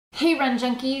Hey Run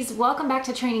Junkies, welcome back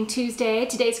to Training Tuesday.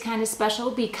 Today's kind of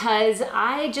special because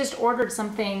I just ordered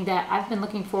something that I've been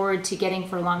looking forward to getting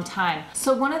for a long time.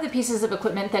 So one of the pieces of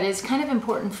equipment that is kind of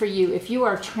important for you if you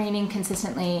are training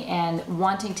consistently and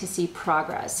wanting to see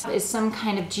progress is some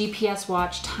kind of GPS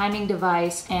watch, timing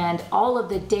device, and all of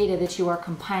the data that you are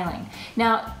compiling.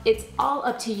 Now, it's all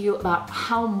up to you about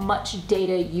how much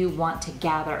data you want to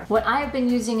gather. What I've been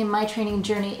using in my training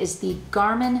journey is the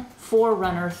Garmin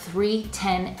Forerunner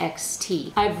 310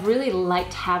 XT. I've really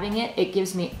liked having it. It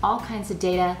gives me all kinds of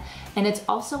data, and it's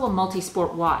also a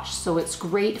multi-sport watch, so it's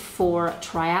great for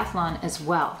triathlon as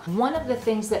well. One of the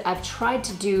things that I've tried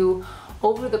to do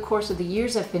over the course of the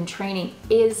years I've been training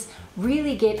is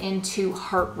really get into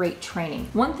heart rate training.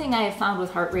 One thing I have found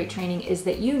with heart rate training is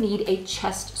that you need a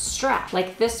chest strap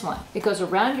like this one. It goes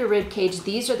around your rib cage.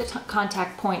 These are the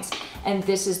contact points, and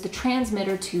this is the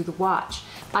transmitter to the watch.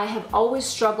 I have always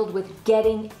struggled with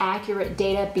getting accurate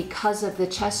data because of the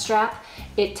chest strap.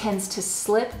 It tends to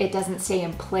slip, it doesn't stay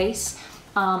in place.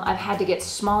 I've had to get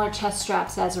smaller chest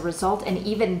straps as a result, and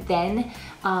even then,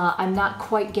 I'm not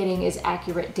quite getting as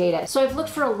accurate data. So I've looked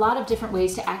for a lot of different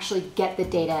ways to actually get the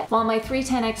data. While my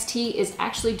 310 XT is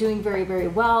actually doing very, very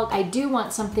well, I do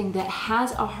want something that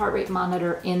has a heart rate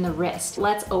monitor in the wrist.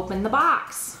 Let's open the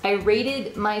box. I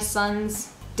raided my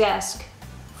son's desk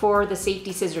for the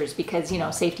safety scissors because, you know,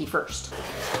 safety first.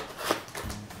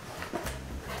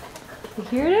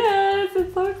 Here it is,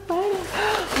 it's so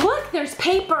exciting. Look, there's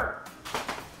paper.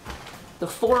 The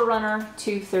Forerunner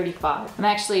 235. I'm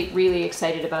actually really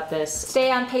excited about this.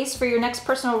 Stay on pace for your next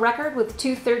personal record with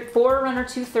Forerunner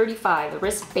 235, a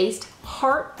wrist-based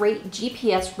heart rate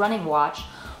GPS running watch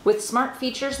with smart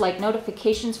features like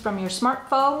notifications from your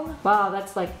smartphone. Wow,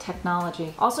 that's like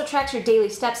technology. Also tracks your daily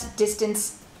steps,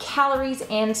 distance, calories,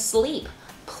 and sleep,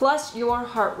 plus your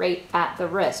heart rate at the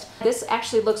wrist. This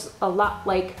actually looks a lot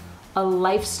like a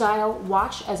lifestyle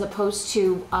watch as opposed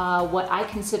to what I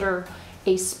consider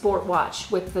a sport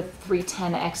watch with the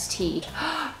 310 XT.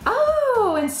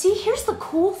 Oh, and see, here's the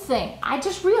cool thing. I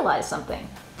just realized something.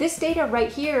 This data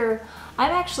right here,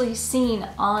 I've actually seen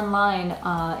online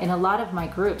in a lot of my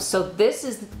groups. So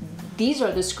these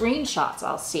are the screenshots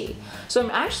I'll see. So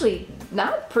I'm actually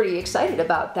now pretty excited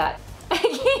about that. I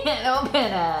can't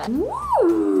open it.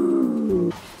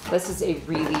 Woo! This is a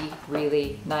really,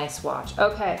 really nice watch.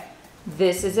 Okay.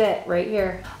 This is it right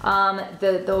here.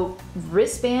 The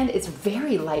wristband is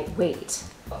very lightweight.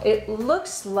 It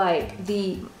looks like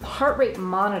the heart rate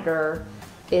monitor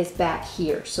is back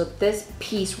here. So this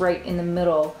piece right in the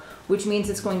middle, which means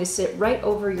it's going to sit right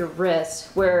over your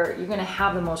wrist where you're gonna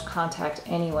have the most contact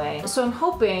anyway. So I'm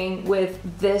hoping with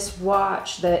this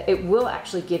watch that it will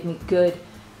actually give me good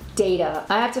data.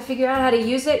 I have to figure out how to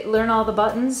use it, learn all the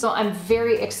buttons. So I'm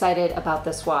very excited about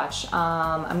this watch.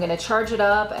 I'm gonna charge it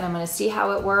up and I'm gonna see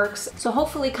how it works. So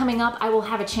hopefully coming up, I will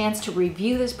have a chance to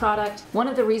review this product. One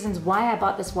of the reasons why I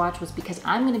bought this watch was because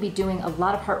I'm gonna be doing a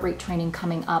lot of heart rate training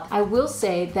coming up. I will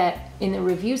say that in the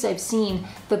reviews I've seen,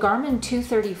 the Garmin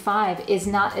 235 is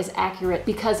not as accurate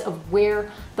because of where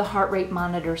the heart rate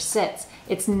monitor sits.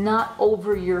 It's not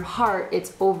over your heart,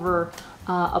 it's over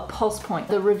a pulse point.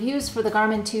 The reviews for the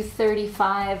Garmin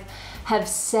 235 have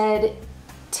said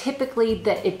typically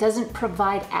that it doesn't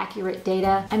provide accurate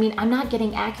data. I mean, I'm not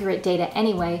getting accurate data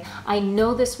anyway. I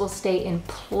know this will stay in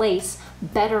place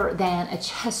better than a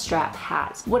chest strap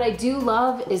has. What I do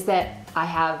love is that I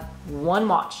have one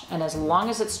watch, and as long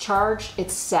as it's charged,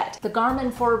 it's set. The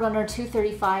Garmin Forerunner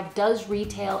 235 does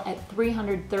retail at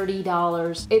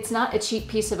 $330. It's not a cheap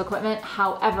piece of equipment.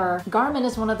 However, Garmin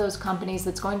is one of those companies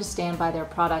that's going to stand by their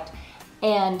product,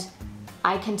 and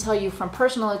I can tell you from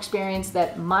personal experience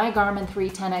that my Garmin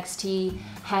 310 XT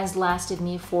has lasted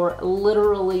me for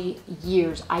literally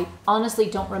years. I honestly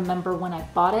don't remember when I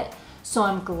bought it, so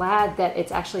I'm glad that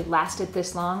it's actually lasted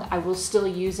this long. I will still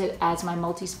use it as my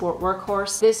multi-sport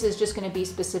workhorse. This is just gonna be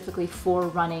specifically for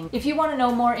running. If you wanna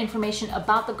know more information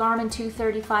about the Garmin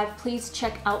 235, please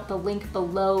check out the link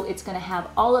below. It's gonna have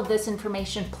all of this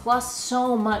information plus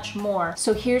so much more.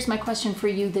 So here's my question for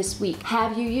you this week.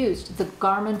 Have you used the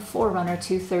Garmin Forerunner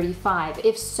 235?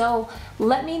 If so,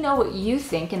 let me know what you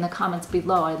think in the comments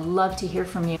below. I'd love to hear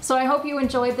from you. So I hope you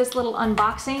enjoyed this little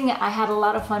unboxing. I had a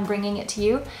lot of fun bringing it to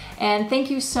you. And thank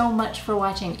you so much for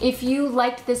watching. If you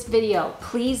liked this video,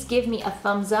 please give me a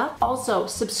thumbs up. Also,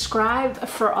 subscribe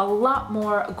for a lot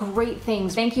more great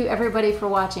things. Thank you everybody for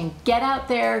watching. Get out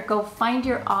there, go find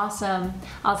your awesome.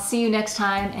 I'll see you next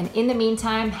time, and in the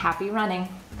meantime, happy running.